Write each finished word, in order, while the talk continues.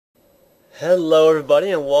Hello everybody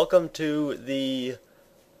and welcome to the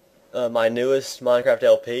my newest Minecraft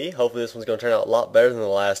LP. Hopefully this one's going to turn out a lot better than the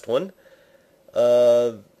last one.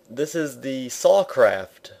 This is the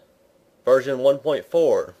Sawcraft version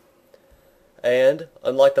 1.4. And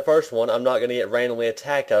unlike the first one, I'm not going to get randomly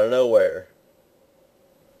attacked out of nowhere.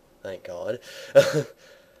 Thank God.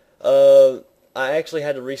 I actually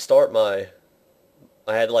had to restart I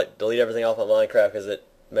had to like delete everything off my Minecraft because it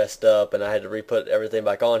messed up and I had to re-put everything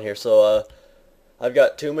back on here. So I've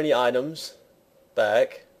got too many items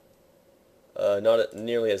back. Not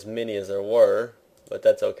nearly as many as there were, but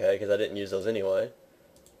that's okay because I didn't use those anyway.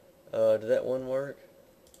 Did that one work?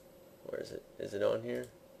 Where is it? Is it on here?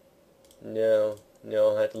 No,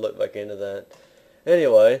 I have to look back into that.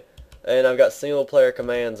 Anyway, and I've got single player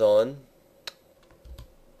commands on.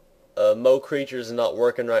 Mo creatures is not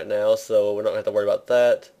working right now, so we're not going to have to worry about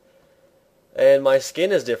that. And my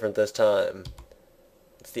skin is different this time.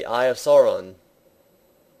 It's the Eye of Sauron.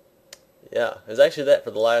 Yeah, it was actually that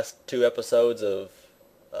for the last 2 episodes of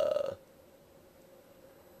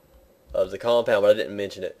the compound, but I didn't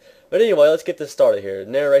mention it. But anyway, let's get this started here.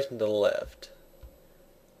 Narration to the left.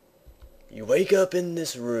 You wake up in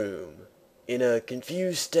this room, in a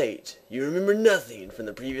confused state. You remember nothing from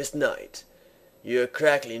the previous night. You are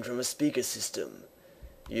crackling from a speaker system.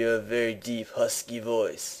 You have a very deep, husky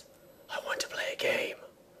voice. I want to play a game.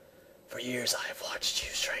 For years I have watched you,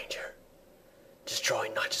 stranger,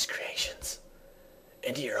 destroying not just creations,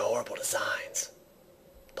 into your horrible designs.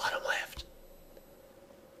 Bottom left.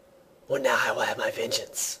 Well, now I will have my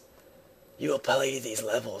vengeance. You will play these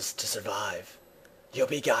levels to survive. You'll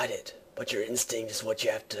be guided, but your instinct is what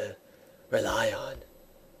you have to rely on.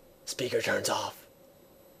 Speaker turns off.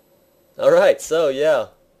 Alright, so yeah,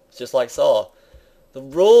 it's just like Saw. The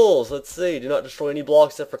rules, let's see, do not destroy any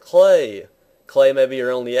blocks except for clay. Clay may be your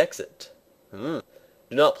only exit. Do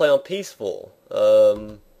not play on peaceful.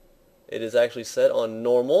 It is actually set on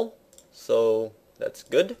normal, so that's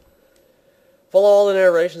good. Follow all the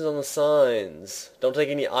narrations on the signs. Don't take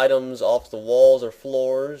any items off the walls or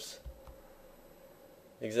floors.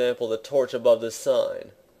 Example, the torch above this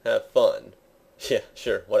sign. Have fun. Yeah,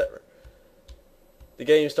 sure, whatever. The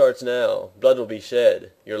game starts now. Blood will be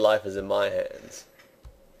shed. Your life is in my hands.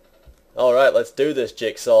 Alright, let's do this,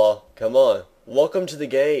 Jigsaw. Come on. Welcome to the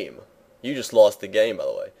game. You just lost the game, by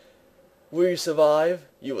the way. Will you survive?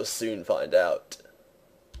 You will soon find out.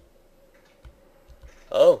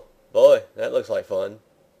 Oh, boy, that looks like fun.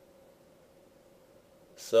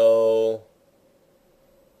 So,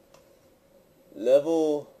 let's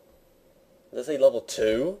say level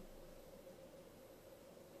 2?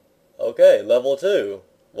 Okay, level 2.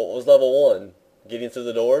 What was level 1? Getting through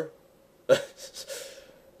the door?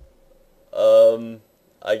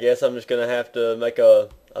 I guess I'm just gonna have to make a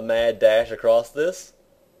mad dash across this.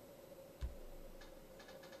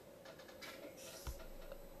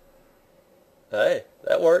 Hey,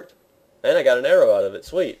 that worked. And I got an arrow out of it.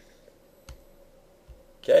 Sweet.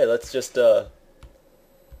 Okay, let's just, I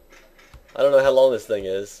don't know how long this thing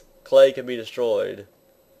is. Clay can be destroyed.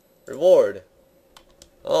 Reward.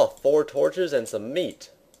 Oh, 4 torches and some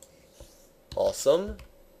meat. Awesome.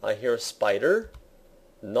 I hear a spider.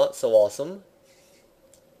 Not so awesome.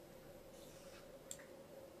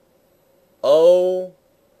 Oh,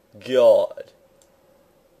 God.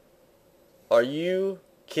 Are you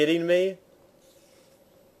kidding me?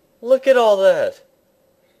 Look at all that.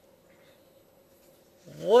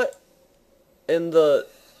 What in the...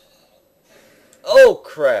 Oh,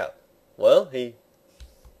 crap. Well, he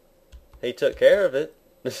took care of it.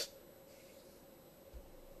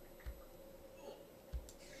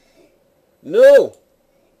 No!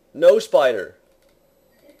 No spider.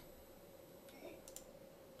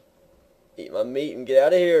 Eat my meat and get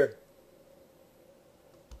out of here.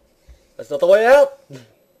 That's not the way out.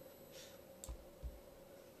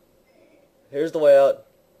 Here's the way out.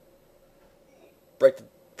 Break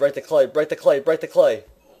the clay, break the clay, break the clay.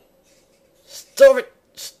 Stop it!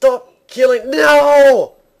 Stop killing!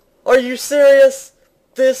 No! Are you serious?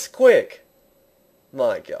 This quick?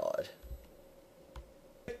 My God.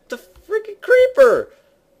 The freaking creeper!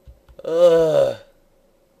 Well,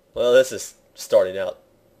 this is starting out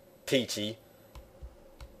peachy.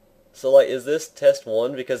 So, like, is this test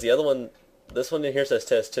 1? Because the other one, this one in here says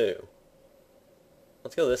test 2.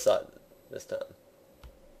 Let's go this side this time.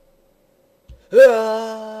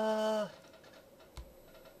 Ah!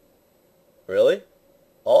 Really?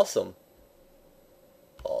 Awesome.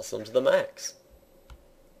 Awesome to the max.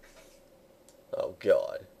 Oh,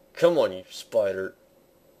 God. Come on, you spider.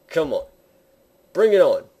 Come on. Bring it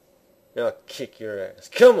on. Now I'll kick your ass.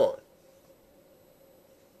 Come on.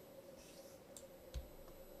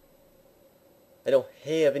 I don't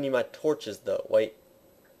have any of my torches though. Wait.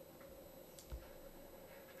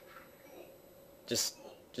 Just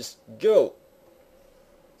go.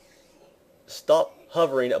 Stop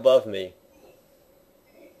hovering above me.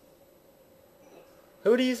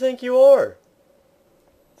 Who do you think you are?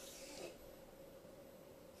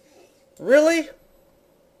 Really?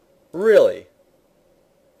 Really?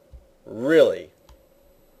 Really?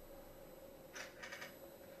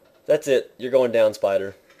 That's it. You're going down,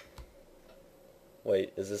 spider.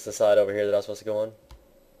 Wait, is this the side over here that I'm supposed to go on?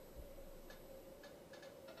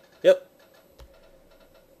 Yep.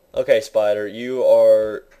 Okay, spider,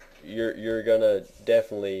 you're gonna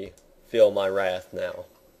definitely feel my wrath now.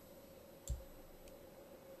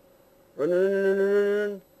 Run, run, run, run,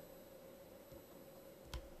 run, run.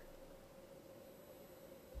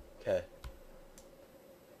 Okay.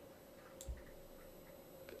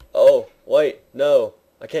 Oh, wait, no.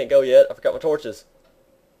 I can't go yet. I forgot my torches.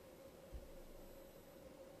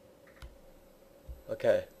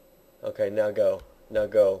 Okay. Okay, now go. Now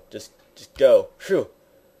go. Just go. Phew.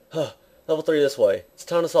 Huh. Level 3 this way. It's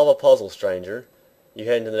time to solve a puzzle, stranger. You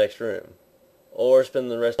head into the next room. Or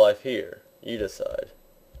spend the rest of your life here. You decide.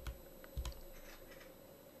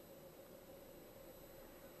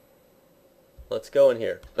 Let's go in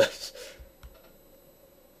here.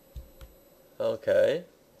 Okay.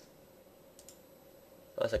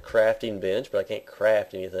 That's a crafting bench, but I can't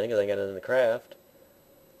craft anything because I ain't got nothing to craft.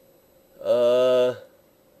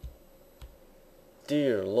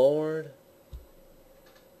 Dear Lord.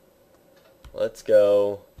 Let's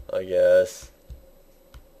go, I guess.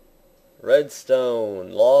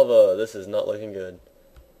 Redstone, lava. This is not looking good.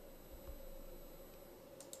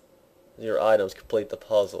 Your items complete the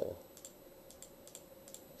puzzle.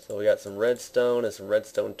 So we got some redstone and some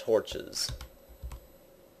redstone torches.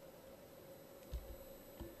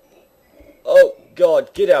 Oh,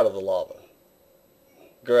 God, get out of the lava.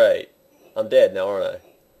 Great. I'm dead now, aren't I?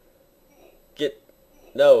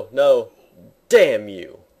 No, no. Damn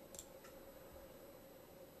you.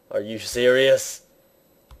 Are you serious?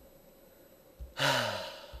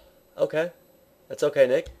 Okay. That's okay,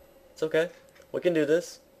 Nick. It's okay. We can do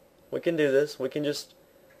this. We can do this. We can just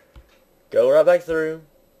go right back through.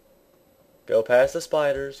 Go past the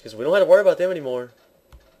spiders, because we don't have to worry about them anymore.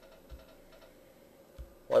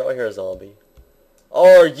 Why do I hear a zombie?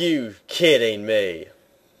 Are you kidding me?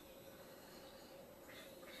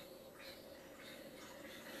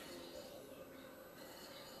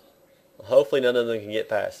 Hopefully none of them can get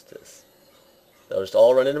past this. They'll just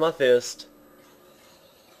all run into my fist.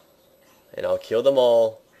 And I'll kill them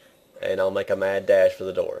all. And I'll make a mad dash for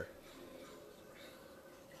the door.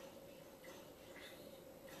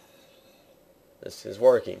 This is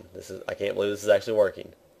working. I can't believe this is actually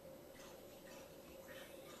working.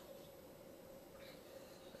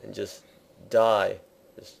 And just die.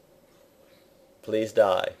 Just please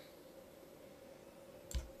die.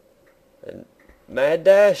 And mad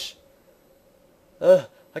dash.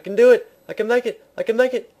 I can do it. I can make it. I can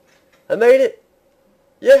make it. I made it.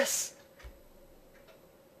 Yes.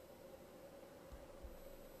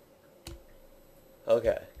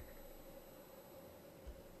 Okay.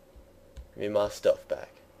 Give me my stuff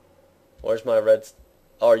back. Where's my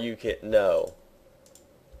Are you kidding? No.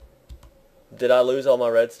 Did I lose all my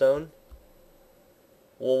redstone?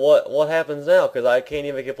 Well, what happens now? Because I can't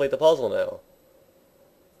even complete the puzzle now.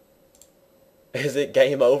 Is it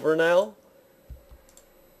game over now?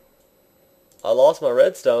 I lost my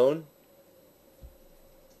redstone.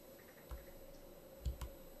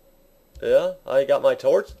 Yeah, I got my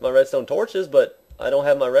redstone torches, but I don't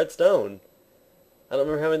have my redstone. I don't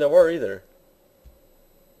remember how many there were either.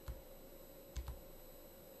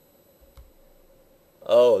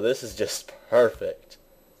 Oh, this is just perfect.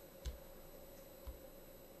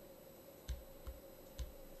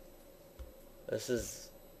 This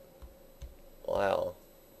is... wow.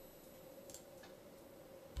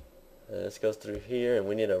 And this goes through here, and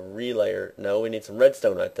we need a relayer. No, we need some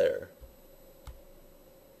redstone right there.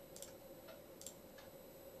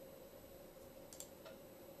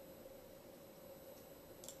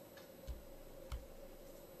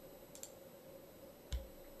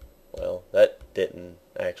 Well, that didn't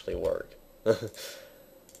actually work.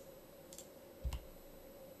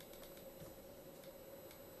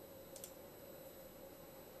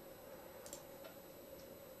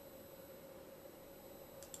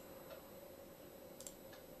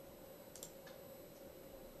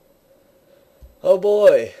 Oh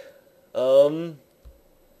boy.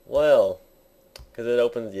 Well, because it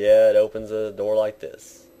opens a door like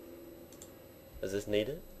this. Does this need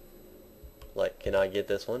it? Like, can I get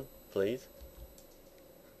this one, please?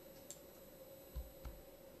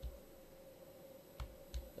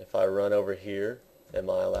 If I run over here, am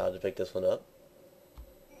I allowed to pick this one up?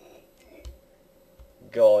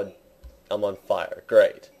 God, I'm on fire.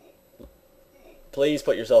 Great. Please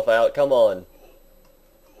put yourself out. Come on.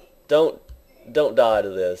 Don't die to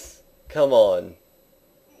this. Come on.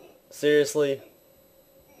 Seriously?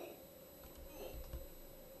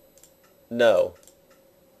 No.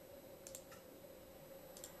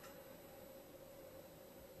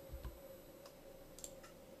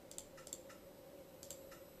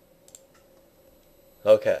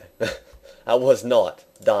 Okay. I was not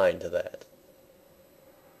dying to that.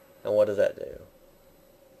 And what does that do?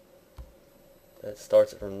 That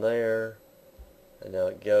starts it from there. And now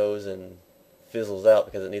it goes and fizzles out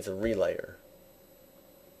because it needs a relayer.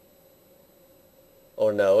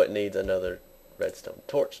 Or no, it needs another redstone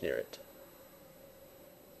torch near it.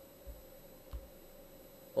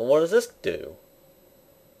 Well, what does this do?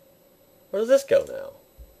 Where does this go now?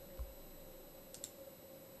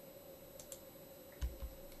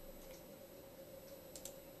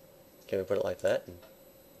 Can we put it like that and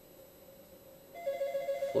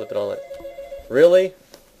flip it on like... Really?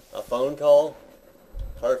 A phone call?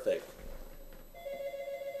 Perfect.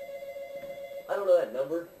 I don't know that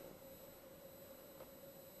number.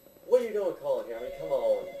 What are you doing calling here? I mean, come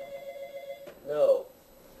on. No.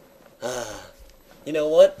 You know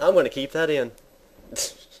what? I'm going to keep that in.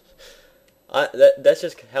 That's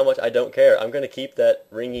just how much I don't care. I'm going to keep that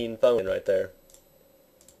ringing phone right there.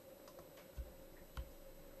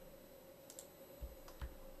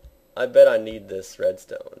 I bet I need this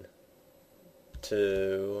redstone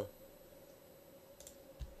to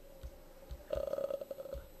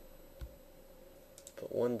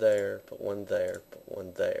put one there, put one there, put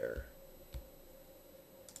one there,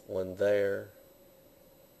 one there,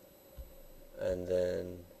 and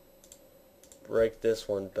then break this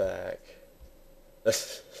one back.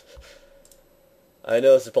 I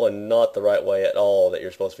know this is probably not the right way at all that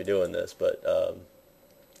you're supposed to be doing this, but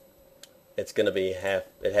it's gonna be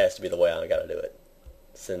it has to be the way I gotta do it,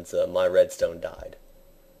 since my redstone died.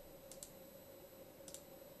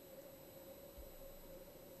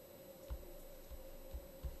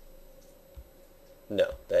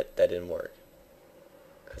 No, that didn't work.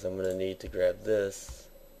 Because I'm gonna need to grab this.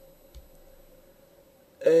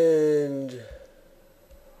 And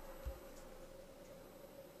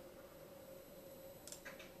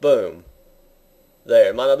boom. There.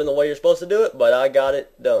 It might not have been the way you're supposed to do it, but I got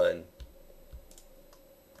it done.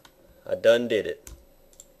 I done did it.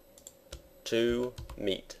 2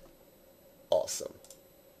 meat. Awesome.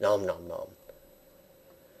 Nom nom nom.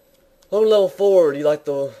 On level 4, do you like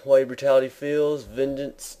the way brutality feels?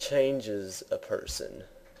 Vengeance changes a person.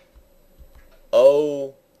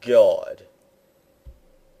 Oh God.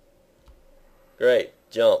 Great.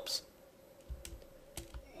 Jumps.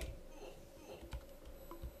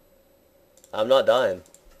 I'm not dying.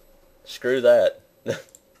 Screw that.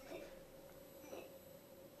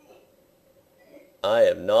 I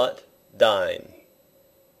am not dying.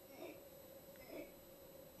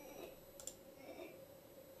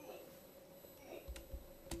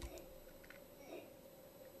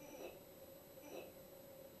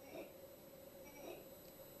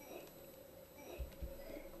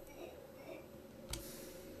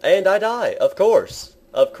 And I die, of course.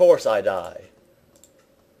 Of course I die.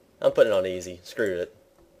 I'm putting it on easy. Screw it.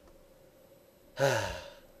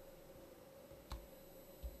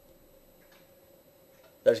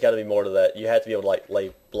 There's got to be more to that. You have to be able to like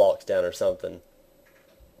lay blocks down or something.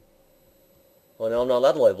 Well, no, I'm not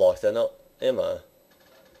allowed to lay blocks down, no, am I?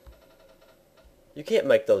 You can't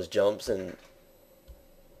make those jumps and...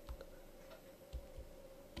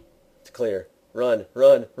 It's clear. Run,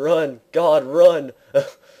 run, run! God, run!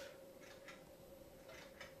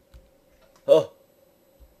 Oh!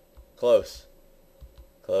 Close.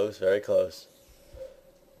 Close, very close.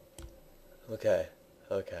 Okay,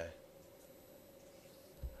 okay.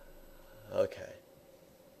 Okay.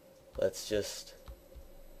 Let's just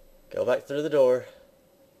go back through the door.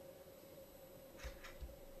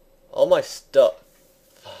 All my stuff.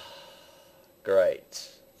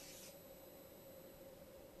 Great.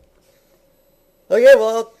 Okay,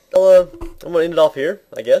 well, I'm going to end it off here,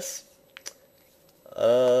 I guess.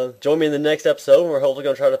 Join me in the next episode, and we're hopefully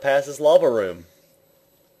going to try to pass this lava room.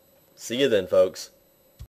 See you then, folks.